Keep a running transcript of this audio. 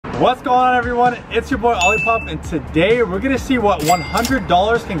What's going on, everyone? It's your boy Olipop, and today we're gonna see what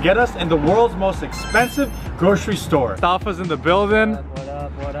 $100 can get us in the world's most expensive grocery store. Mustafa's in the building. What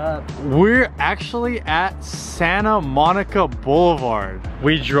up, what up? We're actually at Santa Monica Boulevard.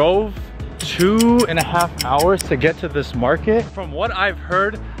 We drove 2.5 hours to get to this market. From what I've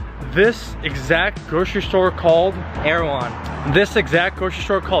heard, this exact grocery store called Erewhon. This exact grocery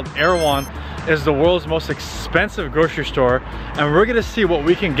store called Erewhon is the world's most expensive grocery store, and we're gonna see what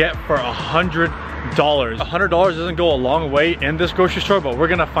we can get for $100. $100 doesn't go a long way in this grocery store, but we're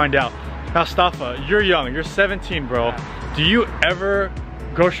gonna find out. Now, Mustafa, you're young, you're 17, bro. Do you ever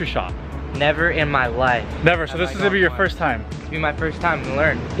grocery shop? Never in my life. Never, so this is gonna be your first time. It's gonna be my first time to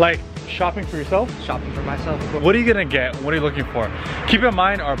learn. Like, shopping for yourself? Shopping for myself. What are you gonna get? What are you looking for? Keep in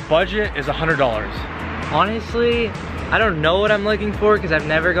mind, our budget is $100. Honestly, I don't know what I'm looking for because I've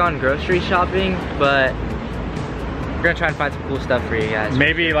never gone grocery shopping, but we're gonna try and find some cool stuff for you guys.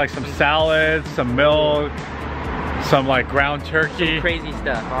 Maybe like some salads, some milk, some like ground turkey. Some crazy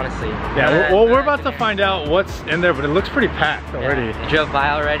stuff, honestly. Yeah, well, we're about to find out what's in there, but it looks pretty packed already. Yeah. Drove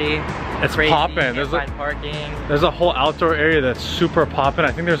by already. It's crazy. popping. There's parking. There's a whole outdoor area that's super popping.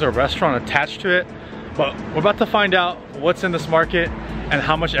 I think there's a restaurant attached to it, but we're about to find out what's in this market and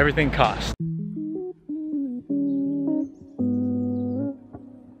how much everything costs.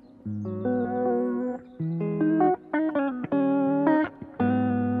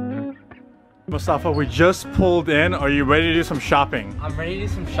 Mustafa, we just pulled in. Are you ready to do some shopping? I'm ready to do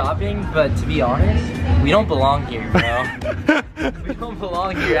some shopping, but to be honest, we don't belong here, bro. We don't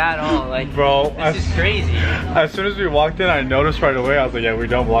belong here at all. Like, bro, this is crazy. As soon as we walked in, I noticed right away. I was like, yeah, we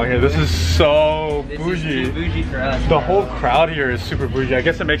don't belong here. This is so bougie. This is too bougie for us. The whole crowd here is super bougie. I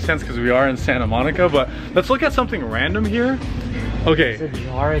guess it makes sense because we are in Santa Monica, but let's look at something random here. Okay. It's a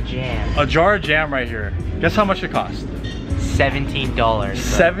jar of jam. A jar of jam right here. Guess how much it cost? $17.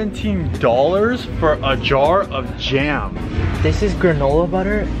 $17 for a jar of jam. This is granola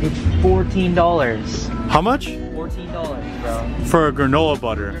butter. It's $14. How much? $14, bro. For a granola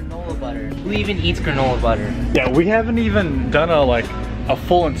butter. Granola butter. Who even eats granola butter? Yeah, we haven't even done a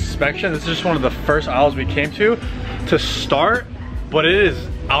full inspection. This is just one of the first aisles we came to start, but it is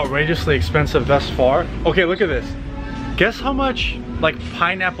outrageously expensive thus far. Okay, look at this. Guess how much like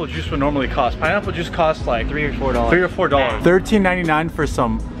pineapple juice would normally cost? Pineapple juice costs like $3 or $4. $3 or $4. $13.99 for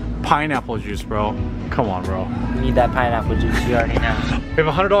some pineapple juice, bro. Come on, bro. We need that pineapple juice, you already know. We have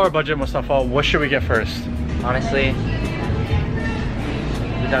a $100 budget, Mustafa. What should we get first? Honestly,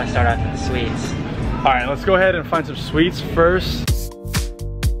 we gotta start out with the sweets. All right, let's go ahead and find some sweets first.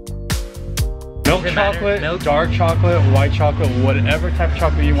 Milk chocolate, dark chocolate, white chocolate, whatever type of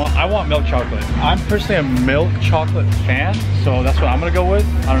chocolate you want. I want milk chocolate. I'm personally a milk chocolate fan, so that's what I'm gonna go with.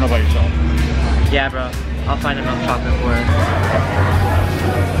 I don't know about yourself. Yeah, bro. I'll find a milk chocolate for us.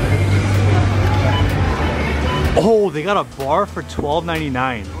 Oh, they got a bar for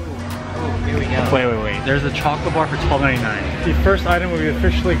 $12.99. Oh, here we go. Wait. There's a chocolate bar for $12.99. The first item we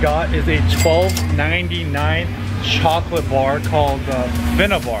officially got is a $12.99 chocolate bar called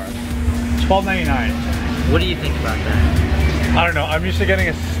Finnabar. $12.99. What do you think about that? I don't know. I'm used to getting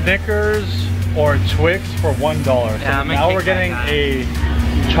a Snickers or a Twix for $1. Yeah, so now we're getting a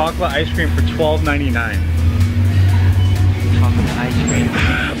chocolate ice cream for $12.99. Chocolate ice cream. Oh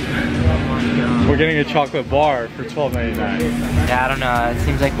my god. We're getting a chocolate bar for $12.99. Yeah, I don't know. It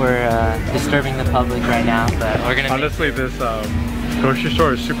seems like we're disturbing the public right now, but we're gonna. Honestly, this grocery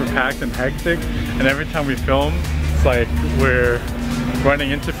store is super packed and hectic, and every time we film, it's like we're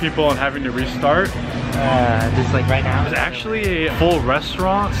running into people and having to restart. Just like right now. It's actually a full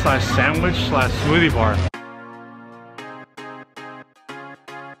restaurant slash sandwich slash smoothie bar.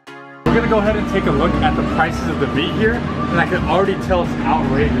 We're gonna go ahead and take a look at the prices of the meat here, and I can already tell it's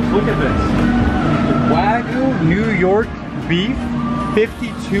outrageous. Look at this. Wagyu New York beef,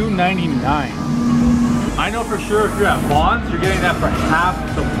 $52.99. I know for sure if you're at Vons, you're getting that for half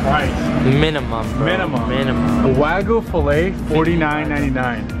the price. Minimum, bro. Minimum. A Wagyu filet,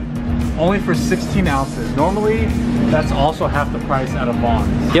 $49.99. Only for 16 ounces. Normally, that's also half the price at a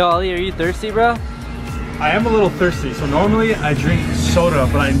Vons. Yo, Ollie, are you thirsty, bro? I am a little thirsty, so normally I drink soda,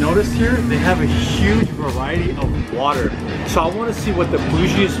 but I noticed here they have a huge variety of water. So I want to see what the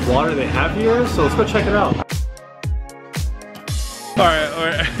bougiest water they have here, so let's go check it out. Alright,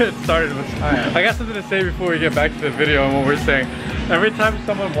 it started. I got something to say before we get back to the video and what we're saying. Every time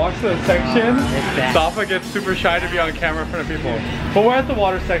someone walks to a section, Safa gets super shy to be on camera in front of people. But we're at the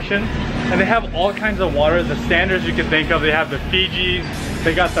water section, and they have all kinds of water, the standards you can think of. They have the Fiji,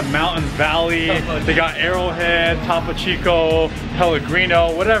 they got the Mountain Valley, they got Arrowhead, Topo Chico, Pellegrino,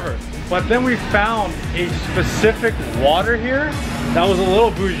 whatever. But then we found a specific water here That was a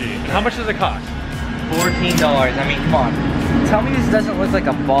little bougie. How much does it cost? $14. I mean, come on. Tell me this doesn't look like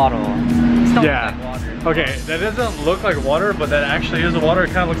a bottle. This don't Yeah. look like water. Okay, that doesn't look like water, but that actually is a water. It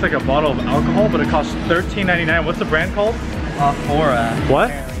kind of looks like a bottle of alcohol, but it costs $13.99. What's the brand called? Aphora.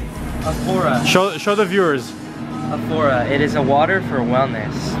 What? Aphora. Show the viewers. Aphora. It is a water for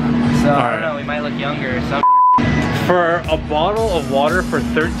wellness. So I Alright. don't know. We might look younger or something. For a bottle of water for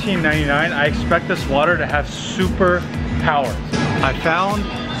 $13.99, I expect this water to have super powers. I found.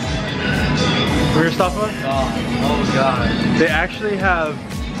 Where your stuff was? Oh god. They actually have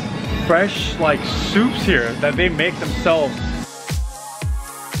fresh like soups here that they make themselves.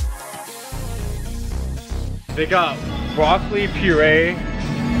 They got broccoli puree.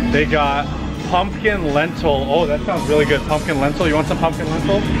 They got pumpkin lentil. Oh, that sounds really good. Pumpkin lentil. You want some pumpkin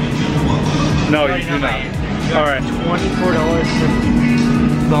lentil? No, you do not. All right. $24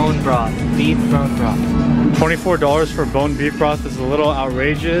 for bone broth. Beef bone broth. $24 for bone beef broth is a little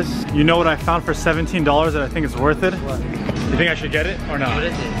outrageous. You know what I found for $17 that I think is worth it? What? You think I should get it or not? What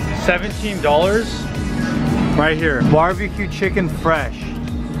is it? $17 right here. Barbecue chicken fresh.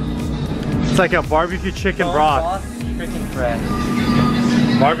 It's like a barbecue chicken Bone broth. Chicken fresh.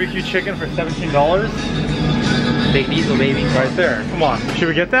 Barbecue chicken for $17? Big diesel, baby. Right there. Come on. Should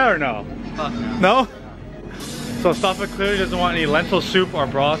we get that or no? Fuck no. No? So Safa clearly doesn't want any lentil soup or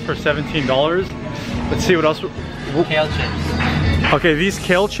broth for $17. Let's see what else. Kale chips. Okay, these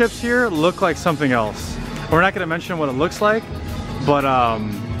kale chips here look like something else. We're not gonna mention what it looks like, but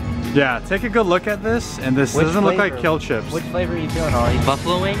yeah, take a good look at this, and this doesn't look like kale chips. Which flavor are you feeling, Ollie?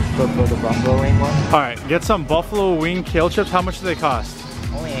 Buffalo wing? Go for the buffalo wing one. All right, get some buffalo wing kale chips. How much do they cost?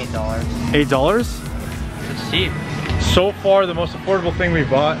 Only $8. $8? It's cheap. So far, the most affordable thing we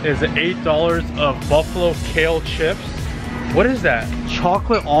bought is $8 of buffalo kale chips. What is that?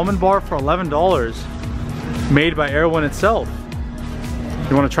 Chocolate almond bar for $11, made by Erewhon itself.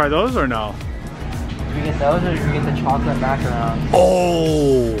 You want to try those or no? Did we get those or did we get the chocolate macarons?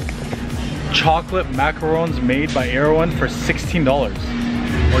 Oh, chocolate macarons made by Erewhon for $16.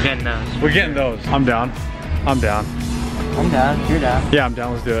 We're getting those. We're getting those. I'm down. I'm down. I'm down. You're down. Yeah, I'm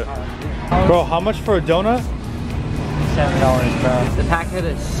down. Let's do it. Bro, how much for a donut? $7, bro. The packet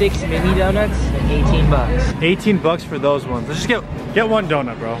of 6 mini donuts, 18 bucks. 18 bucks for those ones. Let's just get one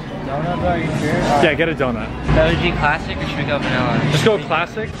donut, bro. Donut, bro? Are you sure? Yeah, get a donut. OG classic or should we go vanilla? Let's go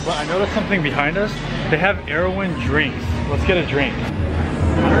classic. But I noticed something behind us. They have Erewhon drinks. Let's get a drink.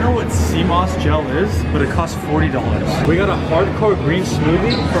 I don't know what sea moss gel is, but it costs $40. We got a hardcore green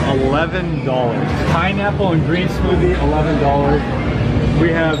smoothie for $11. Pineapple and green smoothie, $11. We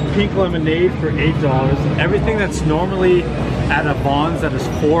have pink lemonade for $8. Everything that's normally at a Vons that is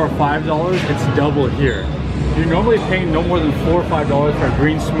 $4 or $5, it's double here. You're normally paying no more than $4 or $5 for a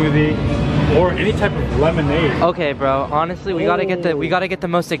green smoothie or any type of lemonade. Okay, bro. Honestly, we gotta get the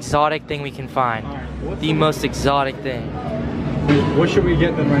most exotic thing we can find. Alright, The most exotic thing. what should we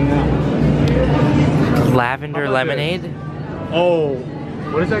get then right now? Lavender How about lemonade. Oh,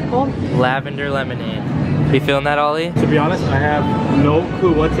 what is that called? Lavender lemonade. You feeling that, Ollie? To be honest, I have no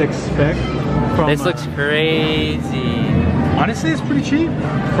clue what to expect from This looks crazy. honestly, it's pretty cheap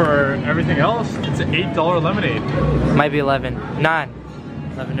for everything else. It's an $8 lemonade. Might be 11. 9.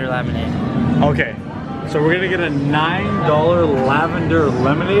 Lavender lemonade. Okay, so we're gonna get a $9 lavender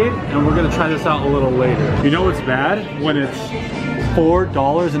lemonade, and we're gonna try this out a little later. You know what's bad? When it's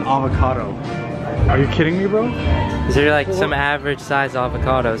 $4 in avocado. Are you kidding me, bro? Is there like some average size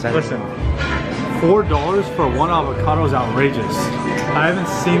avocados? Listen, $4 for one avocado is outrageous. I haven't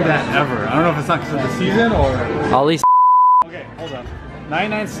seen that ever. I don't know if it's not because of the season or... Ollie's Okay, hold on.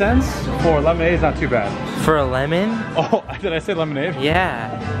 99 cents for lemonade is not too bad. for a lemon? Oh, did I say lemonade?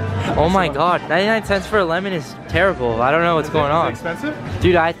 Yeah. Oh my god, 99 cents for a lemon is terrible. I don't know what's going on. Is it expensive?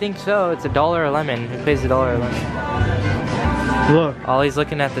 Dude, I think so. It's $1 a lemon. Who pays $1 a lemon? Look. Ollie's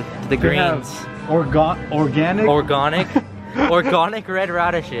looking at the They have greens. organic Organic red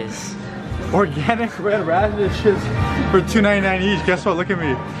radishes. organic red radishes for $2.99 each. Guess what? Look at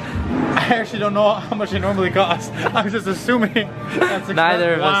me. I actually don't know how much it normally costs. I'm just assuming that's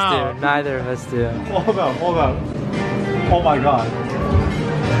Neither of us Wow. do. Neither of us do. Hold up, hold up. Oh my god.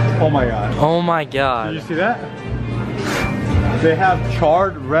 Oh my god. Oh my Did god. you see that? They have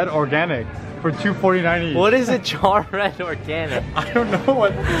charred red organic for $2.49 each. What is a char red organic? I don't know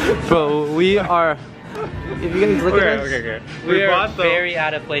what. Bro, we are... If you guys look at us, Okay. we are bought the- very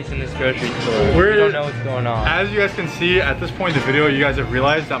out of place in this grocery store. We We're- don't know what's going on. As you guys can see, at this point in the video, you guys have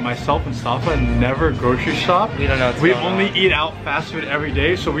realized that myself and Safa never grocery shop. We don't know what's We going only on. eat out fast food every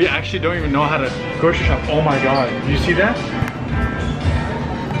day, so we actually don't even know how to grocery shop. Oh my god, you see that?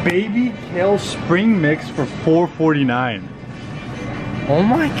 Baby kale spring mix for $4.49. Oh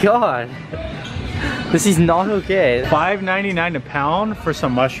my god. This is not okay. $5.99 a pound for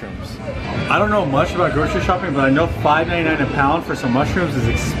some mushrooms. I don't know much about grocery shopping, but I know $5.99 a pound for some mushrooms is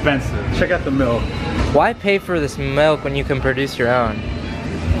expensive. Check out the milk. Why pay for this milk when you can produce your own?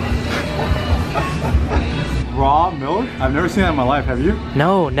 Raw milk? I've never seen that in my life, have you?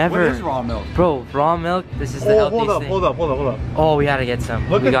 No, never. What is raw milk? Bro, raw milk, this is the healthiest thing. Hold up. Oh, we gotta get some.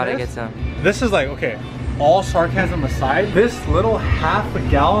 Look we at gotta this. get some. This is like, okay, all sarcasm aside, this little half a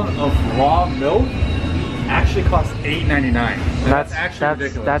gallon of raw milk actually costs $8.99. That's actually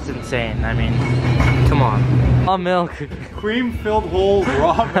ridiculous. That's insane. I mean, come on. Raw milk. Cream-filled whole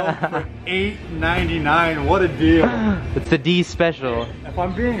raw milk for $8.99. What a deal. It's the D special. If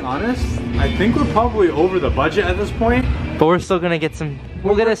I'm being honest, I think we're probably over the budget at this point. But we're still gonna get some,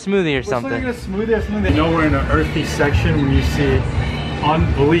 we'll get a smoothie or something. We're still gonna get a smoothie or something. You know we're in an earthy section when you see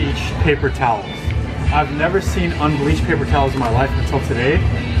unbleached paper towels. I've never seen unbleached paper towels in my life until today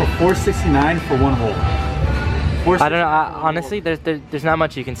for $4.69 for one hole. I don't know, honestly, there's not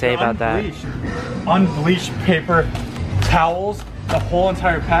much you can say about that. Unbleached paper towels, the whole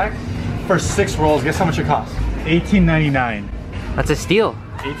entire pack for 6 rolls. Guess how much it costs? $18.99. That's a steal.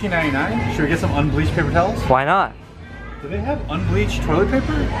 $18.99? Should we get some unbleached paper towels? Why not? Do they have unbleached toilet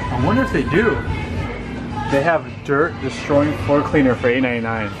paper? I wonder if they do. They have dirt destroying floor cleaner for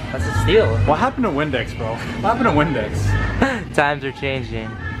 $8.99. That's a steal. What happened to Windex, bro? What happened to Windex? Times are changing.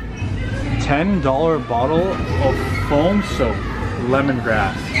 $10 bottle of foam soap,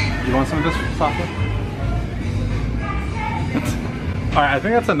 lemongrass. You want some of this, Safa? Alright, I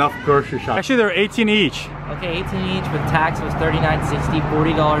think that's enough grocery shopping. Actually, they're 18 each. Okay, 18 each with tax was $39.60,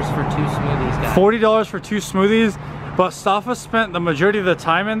 $40 for 2 smoothies, guys. $40 for 2 smoothies, but Safa spent the majority of the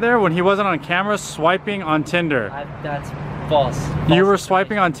time in there when he wasn't on camera swiping on Tinder. That's false. You were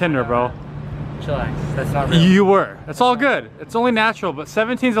swiping on Tinder, bro. Chillax, that's not real. You were. It's all good. It's only natural, but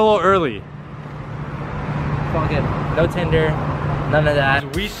 17's a little early. It's all good. No Tinder, none of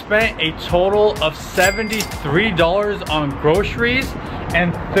that. We spent a total of $73 on groceries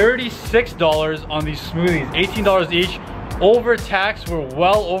and $36 on these smoothies. $18 each. Over tax, we're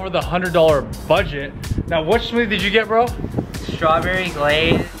well over the $100 budget. Now, which smoothie did you get, bro? Strawberry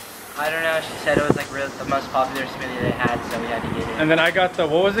glaze. I don't know, she said it was like the most popular smoothie they had, so we had to get it. And then I got the,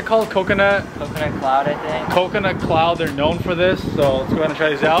 what was it called? Coconut? Coconut Cloud, I think. Coconut Cloud, they're known for this, so let's go ahead and try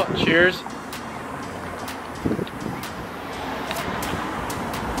these out. Cheers.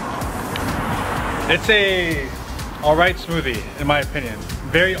 It's a alright smoothie, in my opinion.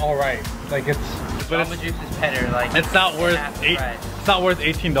 Very alright. Like it's, but Jamba Juice is better. Like it's not worth it's not worth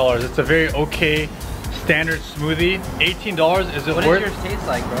 $18. It's a very okay standard smoothie. $18 is it worth? What does yours taste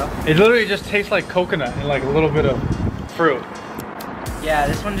like, bro? It literally just tastes like coconut and like a little bit of fruit. Yeah,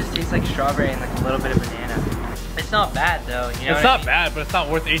 this one just tastes like strawberry and like a little bit of banana. It's not bad though. You know it's not bad, but it's not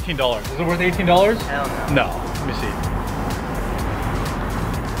worth $18. Is it worth $18? Hell no. No. Let me see.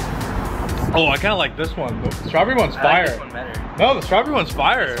 Oh, I kind of like this one. The strawberry one's fire. I like this one better. No, the strawberry one's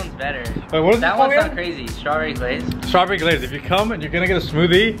fire. This one's better. Wait, what is that it one's called not crazy. Strawberry glaze. Strawberry glaze. If you come and you're gonna get a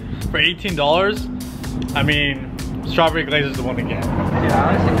smoothie for $18, I mean, strawberry glaze is the one to get. Dude,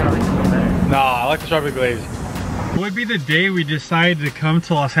 I honestly kind of like this one better. Nah, I like the strawberry glaze. It would be the day we decided to come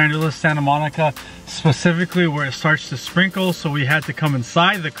to Los Angeles, Santa Monica, specifically where it starts to sprinkle, so we had to come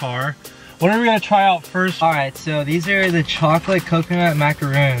inside the car. What are we gonna try out first? All right, so these are the chocolate coconut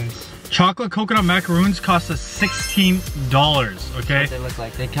macaroons. Chocolate coconut macaroons cost us $16, okay? That's what they look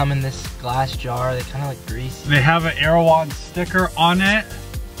like. They come in this glass jar. They kind of like greasy. They have an Erewhon sticker on it.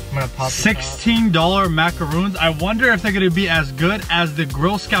 I'm gonna pop $16 macaroons. I wonder if they're gonna be as good as the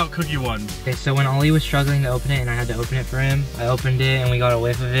Girl Scout cookie ones. Okay, so when Ollie was struggling to open it and I had to open it for him, I opened it and we got a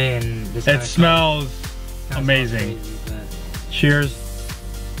whiff of it and this it smells amazing. Crazy, but... Cheers.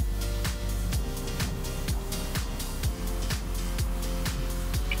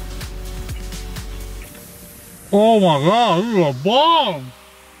 Oh my god, this is a bomb!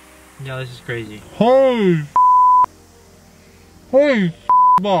 Yo, this is crazy. Holy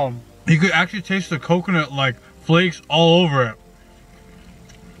bomb. You could actually taste the coconut like flakes all over it.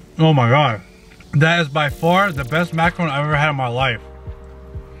 Oh my god. That is by far the best macaron I've ever had in my life.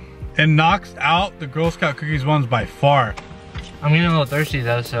 It knocks out the Girl Scout cookies ones by far. I'm getting a little thirsty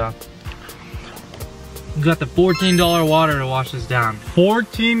though, so. We got the $14 water to wash this down.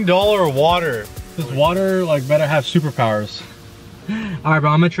 $14 water. This water like better have superpowers. Alright bro,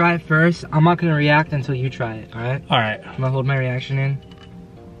 I'm gonna try it first. I'm not gonna react until you try it, alright? Alright. I'm gonna hold my reaction in.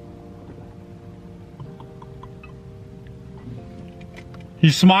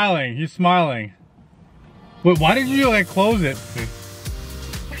 He's smiling, he's smiling. Wait, why did you like close it?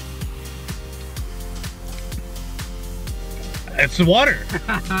 It's water.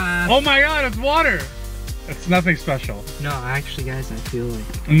 Oh my god, it's water. It's nothing special. No, actually, guys, I feel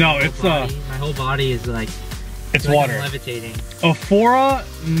like no, it's my whole body is like it's like water. I'm levitating. Aphora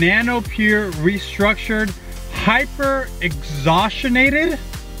NanoPure restructured hyper exogenated,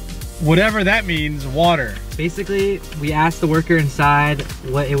 whatever that means, water. Basically, we asked the worker inside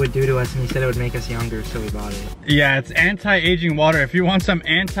what it would do to us, and he said it would make us younger, so we bought it. Yeah, it's anti-aging water. If you want some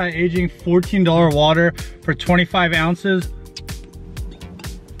anti-aging $14 water for 25 ounces,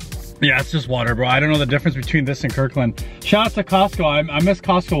 yeah, it's just water, bro. I don't know the difference between this and Kirkland. Shout out to Costco. I miss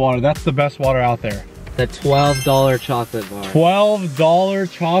Costco water. That's the best water out there. The $12 chocolate bar.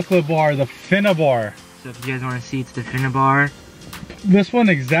 $12 chocolate bar, the Finnabar. So if you guys want to see, it's the Finnabar. This one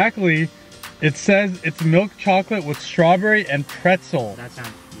exactly, it says it's milk chocolate with strawberry and pretzel. That sounds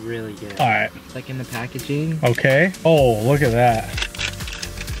really good. All right. It's like in the packaging. Okay. Oh, look at that.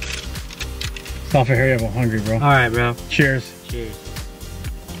 Stop it, hurry up, I'm hungry, bro. All right, bro. Cheers. Cheers.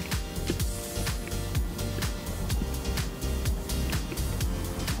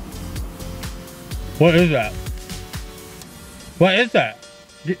 What is that? What is that?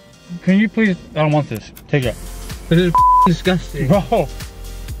 Can you please, I don't want this. Take it. This is disgusting. Bro,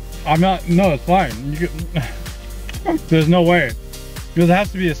 I'm not, no, it's fine. You can, there's no way. This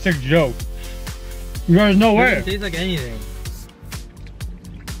has to be a sick joke. There's no way. It doesn't taste like anything.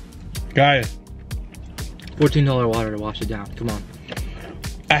 Guys. $14 water to wash it down, come on.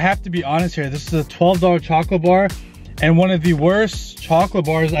 I have to be honest here. This is a $12 chocolate bar and one of the worst chocolate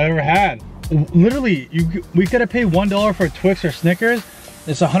bars I've ever had. Literally, we could have paid $1 for Twix or Snickers.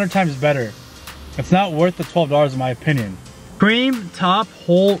 It's 100 times better. It's not worth the $12 in my opinion. Cream top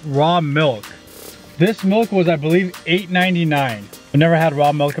whole raw milk. This milk was, I believe, $8.99. I've never had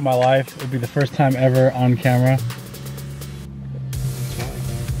raw milk in my life. It would be the first time ever on camera.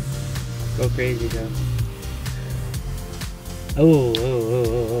 Go crazy though.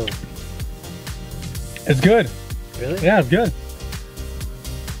 Oh. It's good. Really? Yeah, it's good.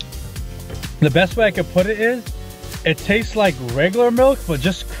 The best way I could put it is, it tastes like regular milk, but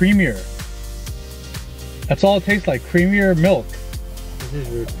just creamier. That's all it tastes like, creamier milk. This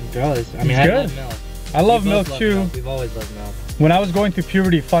is gross. I mean, it's I good. love milk. I love milk too. Milk. We've always loved milk. When I was going through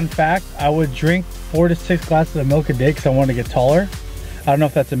puberty, fun fact, I would drink 4 to 6 glasses of milk a day because I wanted to get taller. I don't know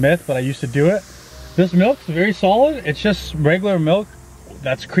if that's a myth, but I used to do it. This milk's very solid. It's just regular milk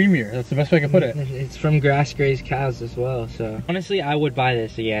that's creamier. That's the best way I can put it. It's from grass-grazed cows as well, so. Honestly, I would buy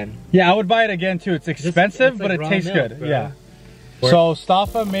this again. Yeah, I would buy it again too. It's expensive, it's but like it raw tastes milk, good. bro. Yeah. So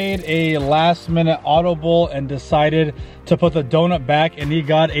Staffa made a last minute audible and decided to put the donut back, and he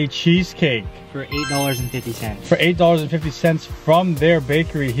got a cheesecake. For $8.50. For $8.50 from their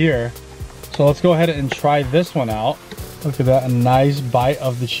bakery here. So let's go ahead and try this one out. Look at that, a nice bite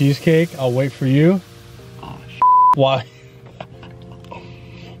of the cheesecake. I'll wait for you. Oh, Why?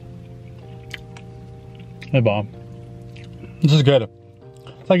 Hey, Bob. This is good.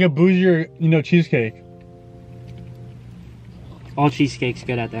 It's like a bougier, you know, cheesecake. all cheesecake's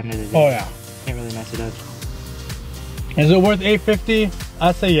good at the end of the day. Oh yeah. Can't really mess it up. Is it worth $8.50?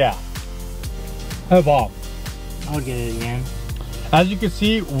 I'd say yeah. Hey, Bob. I would get it again. As you can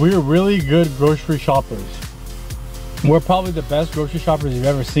see, we're really good grocery shoppers. We're probably the best grocery shoppers you've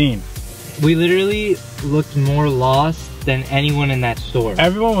ever seen. We literally looked more lost than anyone in that store.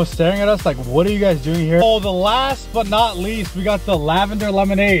 Everyone was staring at us like, what are you guys doing here? Oh, the last but not least, we got the lavender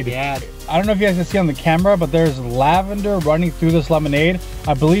lemonade. Yeah. I don't know if you guys can see on the camera, but there's lavender running through this lemonade.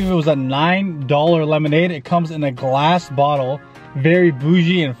 I believe it was a $9 lemonade. It comes in a glass bottle. Very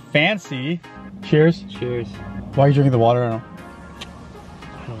bougie and fancy. Cheers. Cheers. Why are you drinking the water? I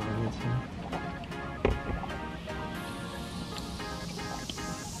don't know.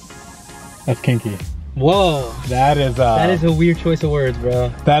 That's kinky. Whoa. That is a weird choice of words, bro.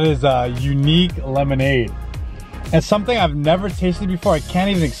 That is a unique lemonade. It's something I've never tasted before. I can't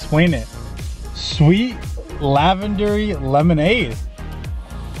even explain it. Sweet lavendery lemonade.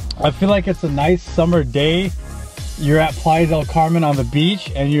 I feel like it's a nice summer day. You're at Playa del Carmen on the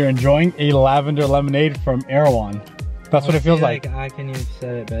beach and you're enjoying a lavender lemonade from Erewhon. That's what it feels like. I can even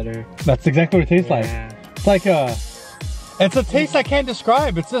say it better. That's exactly what it tastes like. Yeah. It's like it's a taste I can't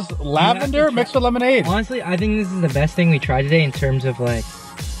describe. It's just lavender mixed with lemonade. Honestly, I think this is the best thing we tried today in terms of like,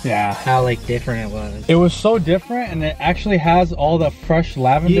 yeah, how like different it was. It was so different, and it actually has all the fresh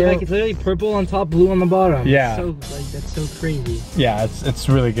lavender. Yeah, like it's literally purple on top, blue on the bottom. Yeah. So like that's so crazy. Yeah, it's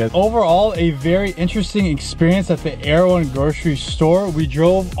really good. Overall, a very interesting experience at the Erewhon grocery store. We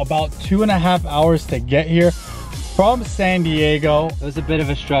drove about 2.5 hours to get here from San Diego. It was a bit of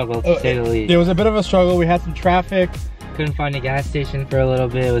a struggle, to say the least. It was a bit of a struggle. We had some traffic. couldn't find a gas station for a little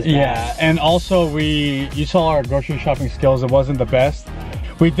bit. It was bad. Yeah, and also you saw our grocery shopping skills. It wasn't the best.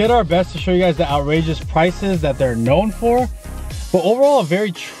 We did our best to show you guys the outrageous prices that they're known for, but overall a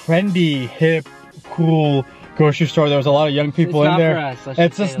very trendy, hip, cool grocery store. There was a lot of young people in there.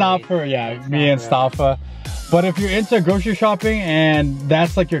 It's just not for me and Staffa. But if you're into grocery shopping and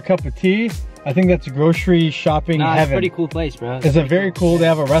that's like your cup of tea, I think that's grocery shopping heaven. It's a pretty cool place, bro. It's a very cool. They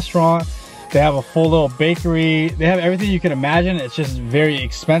have a restaurant. They have a full little bakery. They have everything you can imagine. It's just very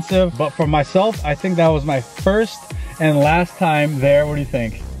expensive. But for myself, I think that was my first and last time there. What do you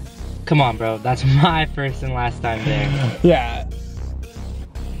think? Come on, bro. That's my first and last time there. Yeah.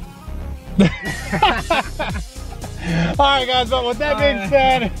 Alright guys, but with that being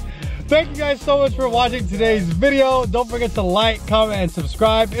said, thank you guys so much for watching today's video. Don't forget to like, comment, and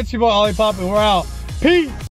subscribe. It's your boy Olipop, and we're out. Peace!